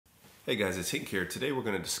Hey guys, it's Hank here. Today we're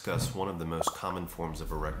going to discuss one of the most common forms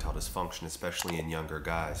of erectile dysfunction, especially in younger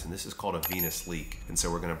guys, and this is called a venous leak. And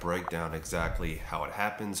so we're going to break down exactly how it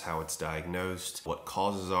happens, how it's diagnosed, what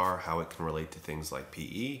causes are, how it can relate to things like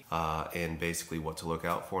PE, and basically what to look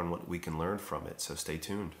out for and what we can learn from it. So stay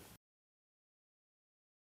tuned.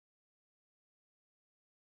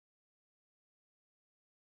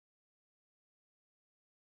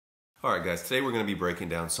 Alright guys, today we're going to be breaking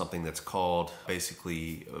down something that's called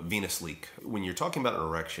basically a venous leak. When you're talking about an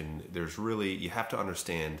erection, you have to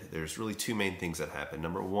understand there's really two main things that happen.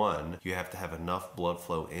 Number one, you have to have enough blood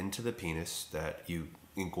flow into the penis that you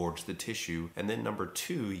engorge the tissue, and then number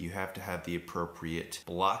two, you have to have the appropriate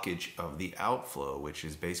blockage of the outflow, which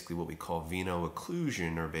is basically what we call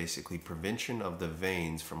veno-occlusion, or basically prevention of the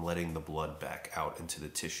veins from letting the blood back out into the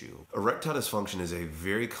tissue. Erectile dysfunction is a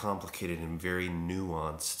very complicated and very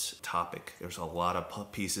nuanced topic. There's a lot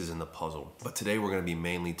of pieces in the puzzle, but today we're going to be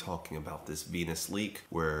mainly talking about this venous leak,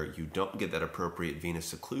 where you don't get that appropriate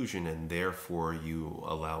venous occlusion and therefore you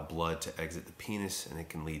allow blood to exit the penis, and it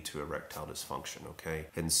can lead to erectile dysfunction. Okay,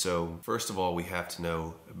 and so first of all, we have to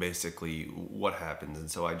know basically what happens. And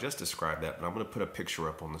so I just described that, but I'm going to put a picture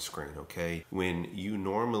up on the screen. Okay, when you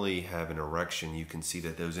normally have an erection, you can see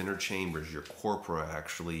that those inner chambers, your corpora,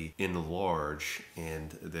 actually enlarge,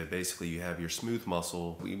 and basically you have your smooth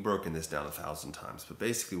muscle. We've broken this down 1,000 times, but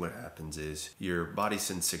basically what happens is your body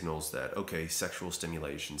sends signals that, okay, sexual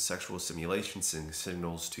stimulation sends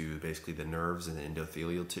signals to basically the nerves and the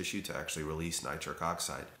endothelial tissue to actually release nitric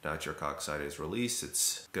oxide. Nitric oxide is released.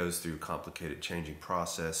 It goes through a complicated changing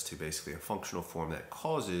process to basically a functional form that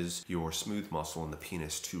causes your smooth muscle in the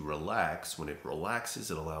penis to relax. When it relaxes,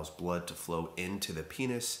 it allows blood to flow into the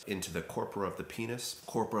penis, into the corpora of the penis.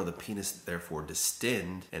 Corpora of the penis therefore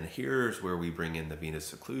distend, and here's where we bring in the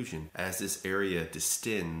venous occlusion. As this area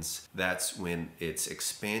distends, that's when its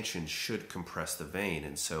expansion should compress the vein,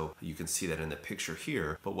 and so you can see that in the picture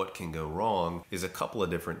here. But what can go wrong is a couple of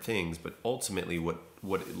different things, but ultimately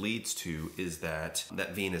what it leads to is that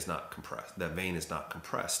vein is not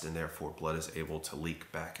compressed, and therefore blood is able to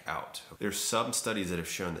leak back out. There's some studies that have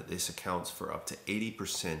shown that this accounts for up to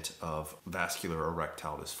 80% of vascular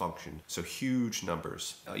erectile dysfunction. So huge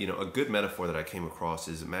numbers. A good metaphor that I came across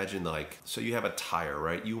is, imagine so you have a tire,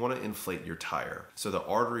 right? You want to inflate your tire. So the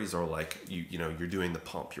arteries are like, you're doing the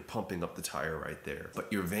pump. You're pumping up the tire right there.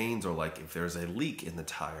 But your veins are like if there's a leak in the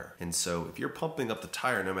tire. And so if you're pumping up the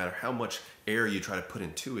tire, no matter how much air you try to put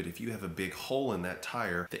into it, if you have a big hole in that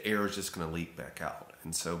tire, the air is just going to leak back out.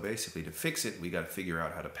 And so basically, to fix it, we got to figure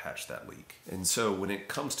out how to patch that leak. And so when it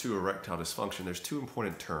comes to erectile dysfunction, there's two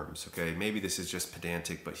important terms, okay? Maybe this is just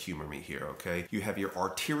pedantic, but humor me here, okay? You have your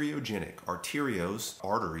arteriogenic.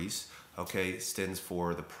 Arteries, okay, stands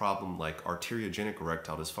for the problem. Like arteriogenic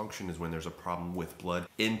erectile dysfunction is when there's a problem with blood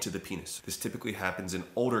into the penis. This typically happens in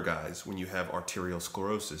older guys when you have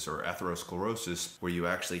arteriosclerosis or atherosclerosis, where you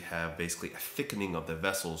actually have basically a thickening of the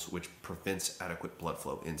vessels, which prevents adequate blood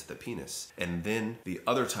flow into the penis. And then the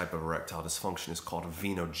other type of erectile dysfunction is called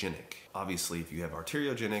venogenic. Obviously, if you have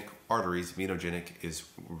arteriogenic arteries, venogenic is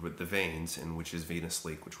with the veins, and which is venous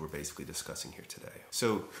leak, which we're basically discussing here today.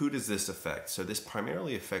 So who does this affect? So this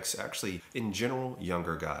primarily affects, actually, in general,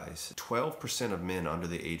 younger guys. 12% of men under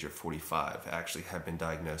the age of 45 actually have been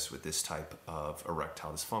diagnosed with this type of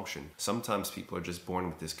erectile dysfunction. Sometimes people are just born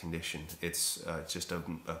with this condition. It's just a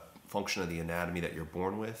function of the anatomy that you're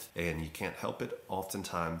born with, and you can't help it.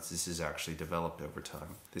 Oftentimes this is actually developed over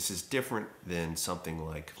time. This is different than something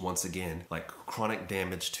like, once again, like chronic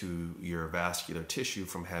damage to your vascular tissue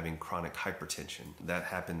from having chronic hypertension. That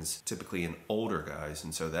happens typically in older guys,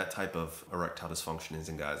 and so that type of erectile dysfunction is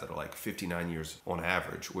in guys that are like 59 years on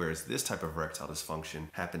average, whereas this type of erectile dysfunction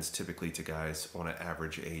happens typically to guys on an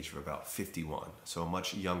average age of about 51, so a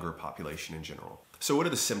much younger population in general. So what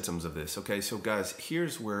are the symptoms of this? Okay, so guys,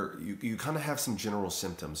 here's where you kind of have some general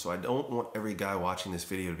symptoms. So I don't want every guy watching this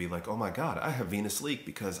video to be like, oh my God, I have venous leak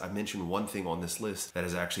because I mentioned one thing on this list that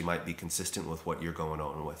actually might be consistent with what you're going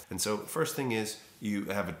on with. And so first thing is, you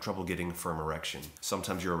have trouble getting a firm erection.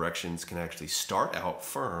 Sometimes your erections can actually start out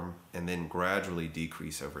firm and then gradually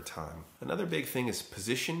decrease over time. Another big thing is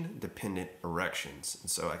position-dependent erections.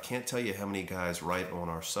 And so I can't tell you how many guys write on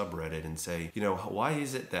our subreddit and say, why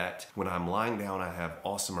is it that when I'm lying down I I have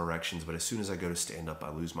awesome erections, but as soon as I go to stand up, I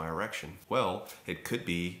lose my erection. Well, it could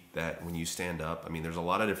be that when you stand up, I mean, there's a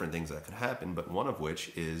lot of different things that could happen, but one of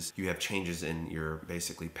which is you have changes in your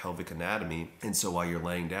basically pelvic anatomy. And so while you're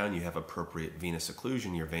laying down, you have appropriate venous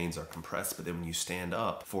occlusion, your veins are compressed, but then when you stand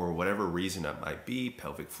up, for whatever reason that might be,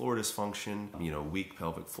 pelvic floor dysfunction, weak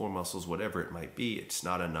pelvic floor muscles, whatever it might be, it's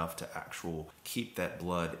not enough to keep that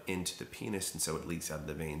blood into the penis, and so it leaks out of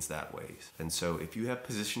the veins that way. And so if you have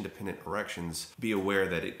position dependent erections, be aware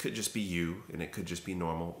that it could just be you and it could just be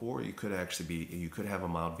normal, or you could have a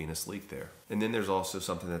mild venous leak there. And then there's also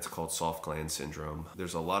something that's called soft gland syndrome.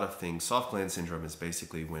 There's a lot of things. Soft gland syndrome is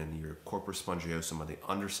basically when your corpus spongiosum on the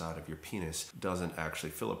underside of your penis doesn't actually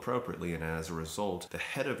fill appropriately, and as a result, the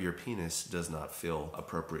head of your penis does not fill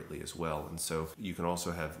appropriately as well. And so you can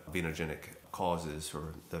also have venogenic causes,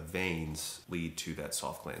 or the veins lead to that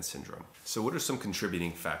soft gland syndrome. So what are some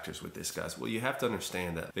contributing factors with this, guys? Well, you have to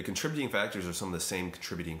understand that the contributing factors are some of the same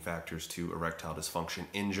contributing factors to erectile dysfunction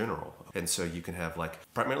in general. And so you can have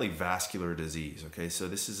primarily vascular disease, okay? So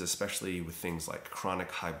this is especially with things like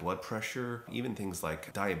chronic high blood pressure, even things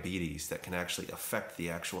like diabetes that can actually affect the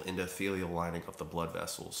actual endothelial lining of the blood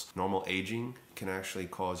vessels. Normal aging can actually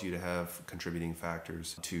cause you to have contributing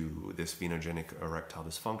factors to this venogenic erectile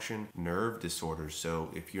dysfunction. Nerve disorders, so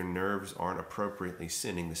if your nerves aren't appropriately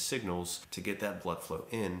sending the signals to get that blood flow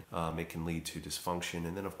in, it can lead to dysfunction.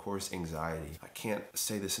 And then of course anxiety. I can't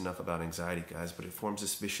say this enough about anxiety, guys, but it forms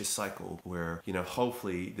this vicious cycle where,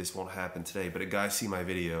 hopefully this won't happen today, but a guy see my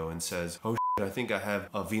video and says, oh, I think I have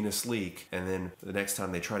a venous leak, and then the next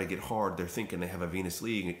time they try to get hard, they're thinking they have a venous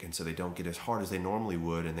leak, and so they don't get as hard as they normally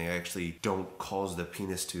would, and they actually don't cause the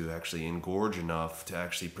penis to actually engorge enough to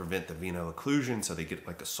actually prevent the venous occlusion, so they get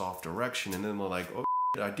like a soft erection, and then they're like, oh,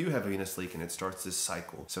 I do have a venous leak, and it starts this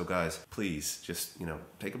cycle. So guys, please just,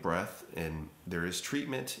 take a breath, and there is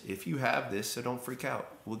treatment if you have this, so don't freak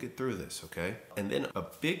out. We'll get through this, okay? And then a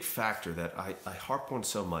big factor that I harp on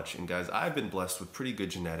so much, and guys, I've been blessed with pretty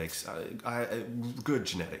good genetics, good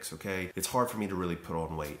genetics, okay? It's hard for me to really put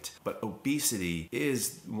on weight, but obesity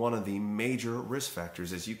is one of the major risk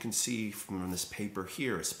factors, as you can see from this paper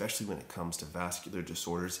here, especially when it comes to vascular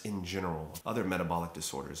disorders in general, other metabolic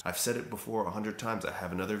disorders. I've said it before 100 times. I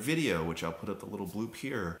have another video, which I'll put up the little bloop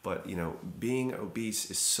here, but being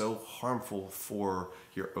obese is so harmful for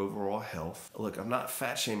your overall health. Look, I'm not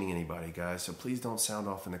fat shaming anybody, guys, so please don't sound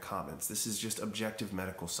off in the comments. This is just objective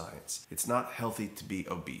medical science. It's not healthy to be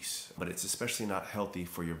obese, but it's especially not healthy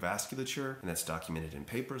for your vasculature, and that's documented in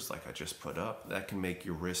papers like I just put up. That can make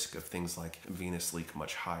your risk of things like venous leak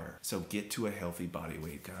much higher. So get to a healthy body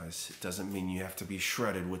weight, guys. It doesn't mean you have to be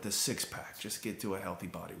shredded with a six-pack. Just get to a healthy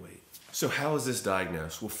body weight. So how is this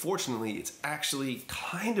diagnosed? Well, fortunately, it's actually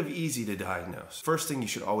kind of easy to diagnose. First thing you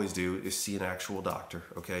should always do is see an actual doctor,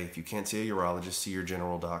 okay? If you can't see a urologist, see your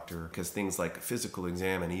general doctor, because things like a physical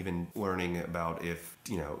exam and even learning about if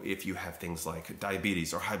you have things like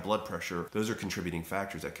diabetes or high blood pressure, those are contributing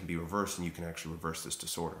factors that can be reversed, and you can actually reverse this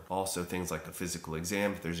disorder. Also, things like a physical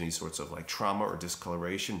exam, if there's any sorts of trauma or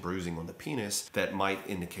discoloration, bruising on the penis, that might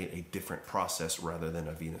indicate a different process rather than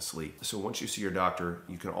a venous leak. So once you see your doctor,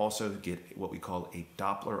 you can also get what we call a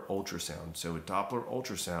Doppler ultrasound. So a Doppler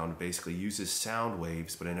ultrasound basically uses sound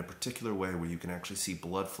waves, but in a particular way where you can actually see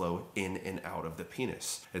blood flow in and out of the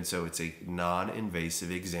penis. And so it's a non-invasive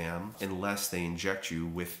exam unless they inject you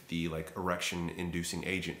with the erection inducing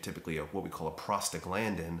agent, typically what we call a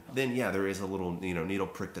prostaglandin. Then yeah, there is a little needle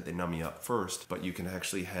prick that they numb you up first, but you can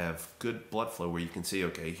actually have good blood flow where you can see,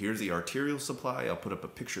 okay, here's the arterial supply. I'll put up a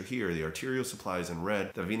picture here. The arterial supply is in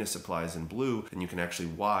red, the venous supply is in blue, and you can actually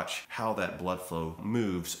watch how that blood flow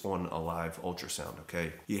moves on a live ultrasound,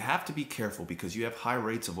 okay? You have to be careful because you have high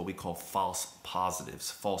rates of what we call false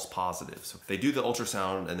positives. They do the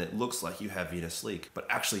ultrasound and it looks like you have venous leak, but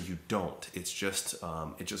actually you don't. It's just,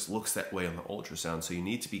 it just looks that way on the ultrasound, so you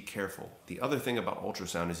need to be careful. The other thing about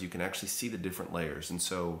ultrasound is you can actually see the different layers, and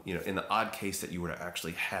so, in the odd case that you were to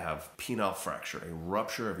actually have penile fracture, a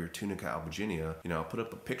rupture of your tunica albuginea, I'll put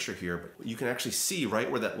up a picture here, but you can actually see right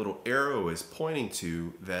where that little arrow is pointing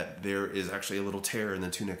to that there is actually a little tear in the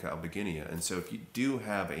tunica albuginea. And so if you do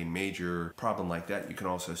have a major problem like that, you can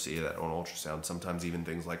also see that on ultrasound. Sometimes even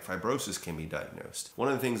things like fibrosis can be diagnosed. One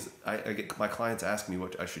of the things I get my clients ask me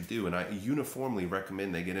what I should do, and I uniformly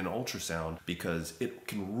recommend they get an ultrasound because it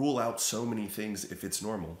can rule out so many things if it's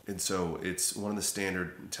normal. And so it's one of the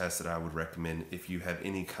standard tests that I would recommend if you have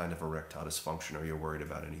any kind of erectile dysfunction or you're worried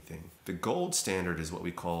about anything. The gold standard is what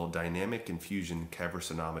we call dynamic infusion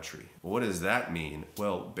caversonometry. What does that mean?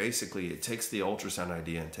 Well, basically it takes the ultrasound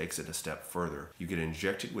idea and takes it a step further. You get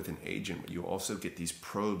injected with an agent, but you also get these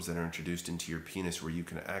probes that are introduced into your penis where you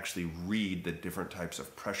can actually read the different types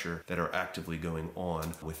of pressure that are actively going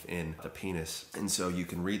on within the penis. And so you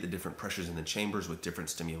can read the different pressures in the chambers with different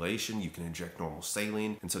stimulation. You can inject normal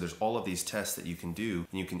saline. And so there's all of these tests that you can do.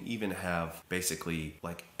 And you can even have basically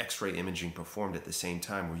like X-ray imaging performed at the same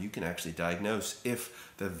time where you can actually diagnose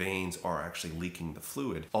if the veins are actually leaking the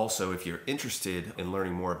fluid. Also, if you're interested in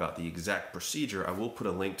learning more about the exact procedure, I will put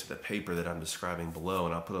a link to the paper that I'm describing below,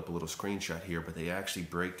 and I'll put up a little screenshot here, but they actually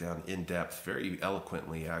break down in depth, very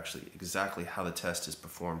eloquently actually, exactly how the test is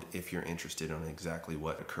performed if you're interested on exactly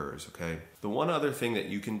what occurs, okay? The one other thing that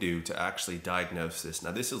you can do to actually diagnose this,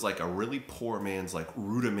 now this is like a really poor man's like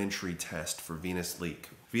rudimentary test for venous leak.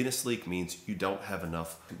 Venous leak means you don't have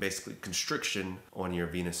enough, basically, constriction on your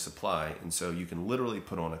venous supply. And so you can literally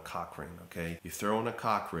put on a cock ring, okay? You throw on a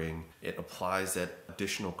cock ring, it applies that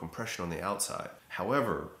additional compression on the outside.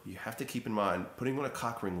 However, you have to keep in mind, putting on a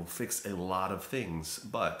cock ring will fix a lot of things.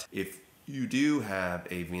 But if you do have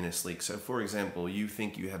a venous leak, so for example, you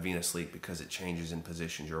think you have venous leak because it changes in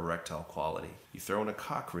positions, your erectile quality. You throw in a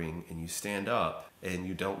cock ring and you stand up and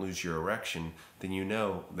you don't lose your erection, then you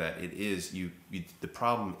know that it is the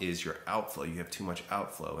problem is your outflow. You have too much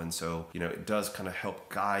outflow, and so it does kind of help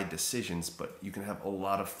guide decisions, but you can have a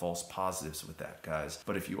lot of false positives with that, guys.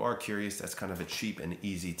 But if you are curious, that's kind of a cheap and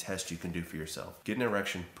easy test you can do for yourself. Get an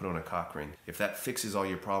erection, put on a cock ring. If that fixes all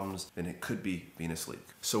your problems, then it could be venous leak.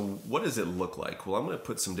 So what does it look like? Well, I'm going to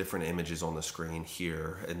put some different images on the screen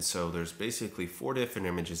here, and so there's basically 4 different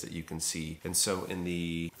images that you can see. And so in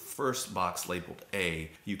the first box labeled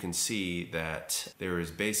A, you can see that there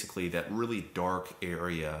is basically that really dark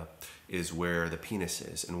area is where the penis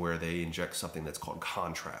is and where they inject something that's called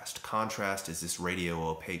contrast. Contrast is this radio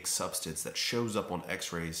opaque substance that shows up on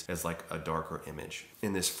x-rays as like a darker image.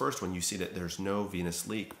 In this first one, you see that there's no venous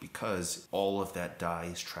leak because all of that dye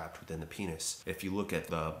is trapped within the penis. If you look at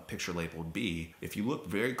the picture labeled B, if you look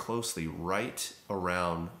very closely right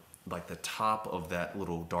around like the top of that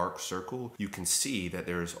little dark circle, you can see that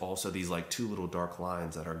there's also these like 2 little dark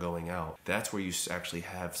lines that are going out. That's where you actually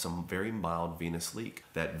have some very mild venous leak.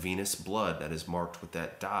 That venous blood that is marked with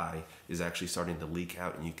that dye is actually starting to leak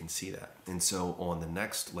out, and you can see that. And so on the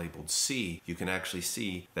next labeled C, you can actually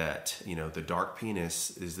see that, the dark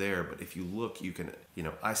penis is there, but if you look, you can,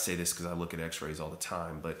 I say this because I look at x-rays all the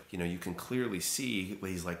time, but you can clearly see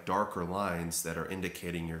these like darker lines that are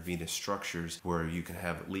indicating your venous structures where you can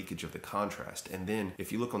have leakage of the contrast. And then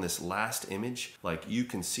if you look on this last image, like you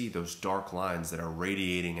can see those dark lines that are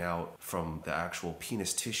radiating out from the actual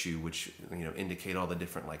penis tissue, which indicate all the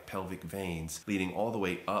different like pelvic veins leading all the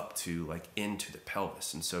way up to like into the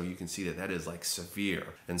pelvis. And so you can see that that is like severe.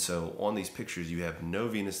 And so on these pictures you have no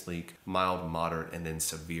venous leak, mild, moderate, and then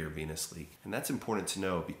severe venous leak. And that's important to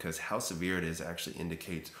know because how severe it is actually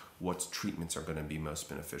indicates what treatments are going to be most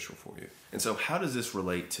beneficial for you. And so how does this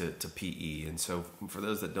relate to PE? And so for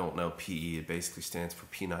those that don't know, PE, it basically stands for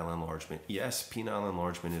penile enlargement. Yes, penile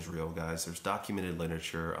enlargement is real, guys. There's documented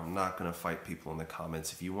literature. I'm not going to fight people in the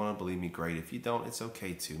comments. If you want to believe me, great. If you don't, it's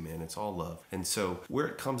okay too, man. It's all love. And so where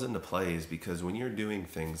it comes into play is because when you're doing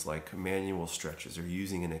things like manual stretches or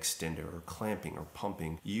using an extender or clamping or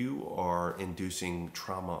pumping, you are inducing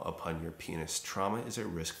trauma upon your penis. Trauma is a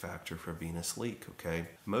risk factor for venous leak, okay?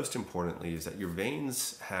 Most importantly is that your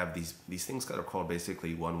veins have these things that are called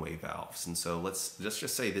basically one-way valves. And so let's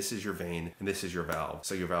just say this is your vein and this is your valve.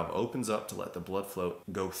 So your valve opens up to let the blood flow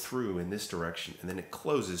go through in this direction, and then it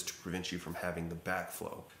closes to prevent you from having the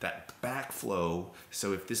backflow. That backflow,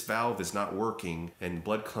 so if this valve is not working and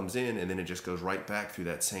blood comes in and then it just goes right back through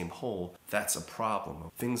that same hole, that's a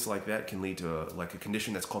problem. Things like that can lead to a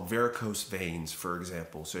condition that's called varicose veins, for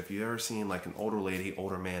example. So if you've ever seen like an older lady,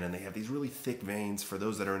 older man, and they have these really thick veins, for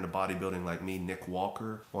those that are into bodybuilding like me, Nick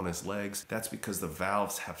Walker, on his legs, that's because the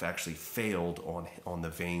valves have actually failed on the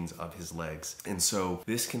veins of his legs. And so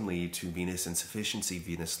this can lead to venous insufficiency,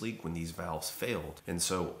 venous leak when these valves failed. And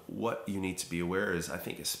so what you need to be aware is, I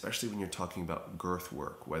think especially when you're talking about girth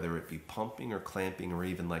work, whether it be pumping or clamping or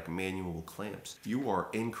even like manual clamps, you are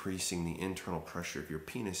increasing the internal pressure of your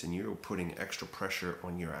penis and you're putting extra pressure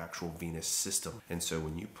on your actual venous system. And so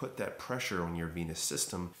when you put that pressure on your venous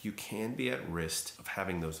system, you can be at risk of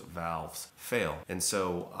having those those valves fail. And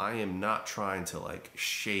so I am not trying to like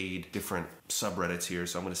shade different subreddits here,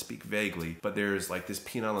 so I'm going to speak vaguely, but there's like this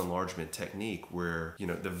penile enlargement technique where, you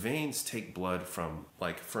know, the veins take blood from,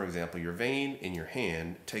 like, for example, your vein in your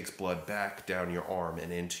hand takes blood back down your arm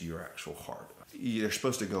and into your actual heart. They're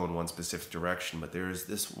supposed to go in one specific direction, but there's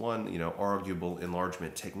this one, you know, arguable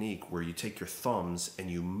enlargement technique where you take your thumbs and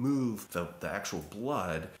you move the actual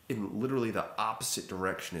blood in literally the opposite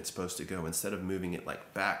direction it's supposed to go. Instead of moving it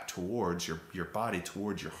like back towards your body,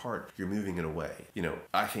 towards your heart, you're moving it away. You know,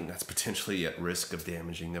 I think that's potentially at risk of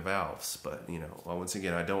damaging the valves. But, you know, once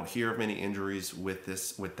again, I don't hear of many injuries with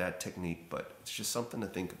that technique, but it's just something to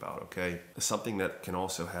think about, okay? Something that can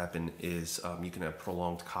also happen is you can have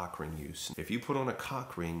prolonged cock ring use. If you put on a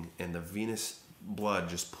cock ring and the venous blood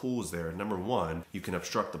just pools there, number one, you can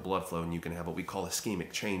obstruct the blood flow and you can have what we call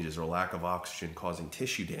ischemic changes or lack of oxygen causing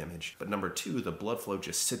tissue damage. But number two, the blood flow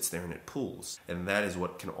just sits there and it pools. And that is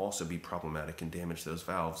what can also be problematic and damage those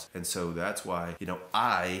valves. And so that's why, you know,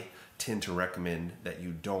 I tend to recommend that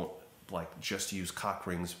you don't like just use cock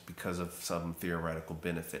rings because of some theoretical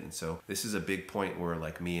benefit. And so this is a big point where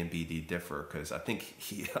like me and BD differ, because I think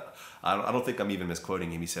I don't think I'm even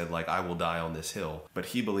misquoting him. He said like, I will die on this hill, but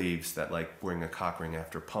he believes that like wearing a cock ring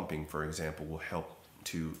after pumping, for example, will help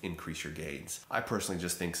to increase your gains. I personally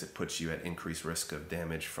just think it puts you at increased risk of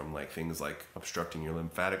damage from like things like obstructing your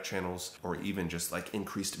lymphatic channels, or even just like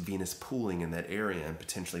increased venous pooling in that area and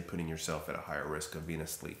potentially putting yourself at a higher risk of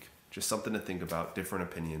venous leak. Just something to think about, different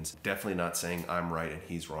opinions. Definitely not saying I'm right and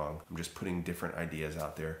he's wrong. I'm just putting different ideas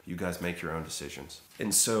out there. You guys make your own decisions.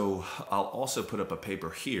 And so I'll also put up a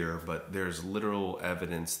paper here, but there's literal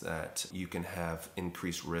evidence that you can have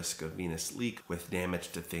increased risk of venous leak with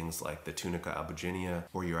damage to things like the tunica albuginea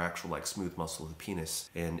or your actual like smooth muscle of the penis.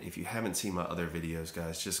 And if you haven't seen my other videos,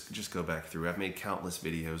 guys, just go back through. I've made countless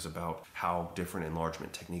videos about how different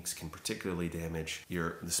enlargement techniques can particularly damage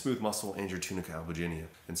the smooth muscle and your tunica albuginea.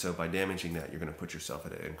 And so by damaging that, you're going to put yourself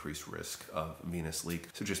at an increased risk of venous leak.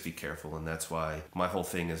 So just be careful. And that's why my whole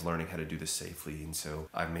thing is learning how to do this safely. And so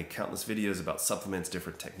I've made countless videos about supplements,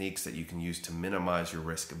 different techniques that you can use to minimize your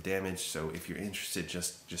risk of damage. So if you're interested,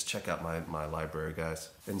 just check out my library, guys.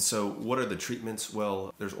 And so what are the treatments?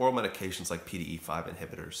 Well, there's oral medications like PDE5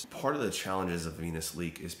 inhibitors. Part of the challenges of venous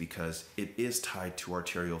leak is because it is tied to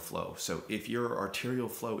arterial flow. So if your arterial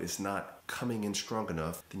flow is not coming in strong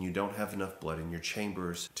enough, then you don't have enough blood in your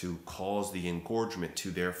chambers to cause the engorgement to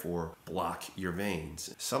therefore block your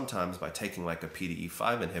veins. Sometimes by taking like a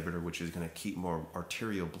PDE5 inhibitor, which is going to keep more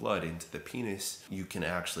arterial blood into the penis, you can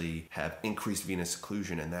actually have increased venous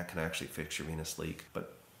occlusion, and that can actually fix your venous leak.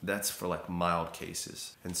 But that's for like mild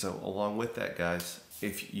cases. And so along with that, guys,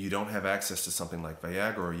 if you don't have access to something like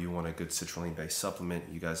Viagra, or you want a good citrulline-based supplement,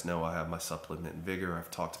 you guys know I have my supplement VIGOR. I've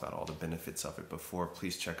talked about all the benefits of it before.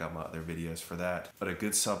 Please check out my other videos for that. But a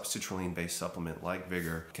good citrulline-based supplement like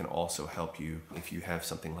VIGOR can also help you if you have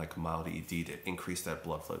something like mild ED to increase that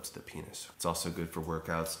blood flow to the penis. It's also good for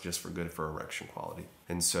workouts, just for good for erection quality.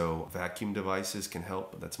 And so vacuum devices can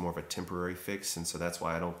help, but that's more of a temporary fix. And so that's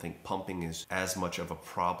why I don't think pumping is as much of a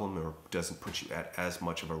problem or doesn't put you at as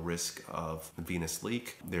much of a risk of venous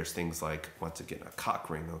leak. There's things like, once again, a cock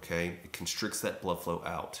ring, okay? It constricts that blood flow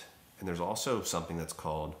out. And there's also something that's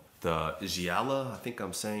called the giala, I think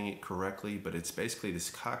I'm saying it correctly, but it's basically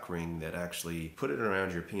this cock ring that actually put it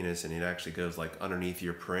around your penis, and it actually goes like underneath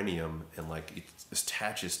your perineum, and like it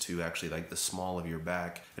attaches to actually like the small of your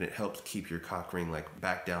back, and it helps keep your cock ring like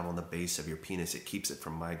back down on the base of your penis. It keeps it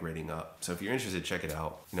from migrating up. So if you're interested, check it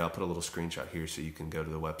out. You know, I'll put a little screenshot here so you can go to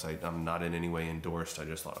the website. I'm not in any way endorsed. I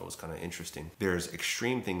just thought it was kind of interesting. There's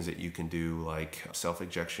extreme things that you can do, like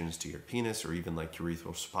self-injections to your penis, or even like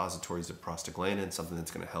urethral suppositories of prostaglandin, something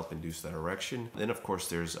that's going to help induce that erection. Then of course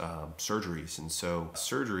there's surgeries, and so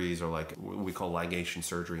surgeries are like what we call ligation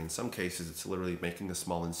surgery. In some cases it's literally making a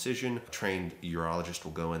small incision. A trained urologist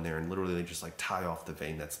will go in there and literally just like tie off the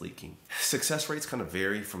vein that's leaking. Success rates kind of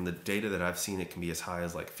vary. From the data that I've seen, it can be as high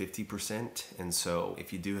as like 50%. And so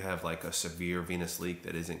if you do have like a severe venous leak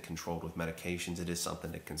that isn't controlled with medications, it is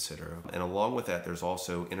something to consider. And along with that, there's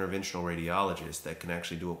also interventional radiologists that can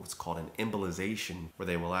actually do what's called an embolization, where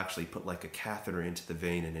they will actually put like a catheter into the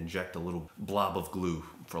vein and inject a little blob of glue,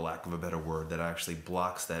 for lack of a better word, that actually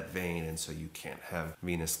blocks that vein, and so you can't have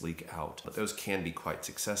venous leak out. But those can be quite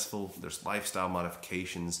successful. There's lifestyle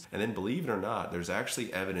modifications, and then believe it or not, there's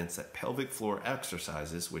actually evidence that pelvic floor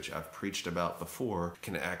exercises, which I've preached about before,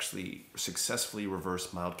 can actually successfully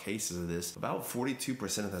reverse mild cases of this about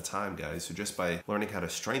 42% of the time, guys. So just by learning how to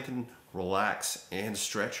strengthen relax and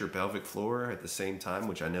stretch your pelvic floor at the same time,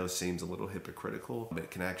 which I know seems a little hypocritical, but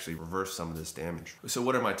it can actually reverse some of this damage. So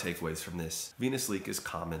what are my takeaways from this? Venous leak is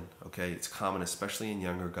common, okay? It's common, especially in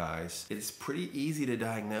younger guys. It's pretty easy to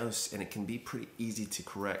diagnose and it can be pretty easy to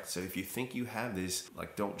correct. So if you think you have this,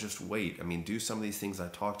 like, don't just wait. I mean, do some of these things I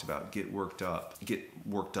talked about. Get worked up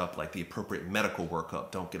like the appropriate medical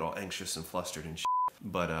workup. Don't get all anxious and flustered and shit.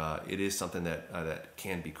 But it is something that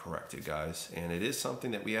can be corrected, guys. And it is something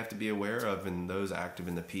that we have to be aware of in those active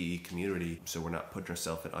in the PE community, so we're not putting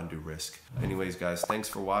ourselves at undue risk. Anyways, guys, thanks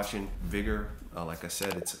for watching. Vigor, like I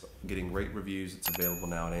said, it's getting great reviews. It's available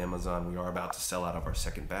now at Amazon. We are about to sell out of our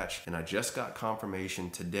second batch. And I just got confirmation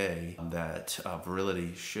today that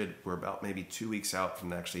Virility we're about maybe 2 weeks out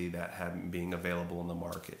from actually that being available in the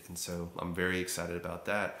market. And so I'm very excited about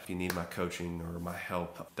that. If you need my coaching or my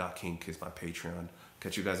help, Doc Hink is my Patreon.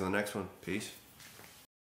 Catch you guys on the next one. Peace.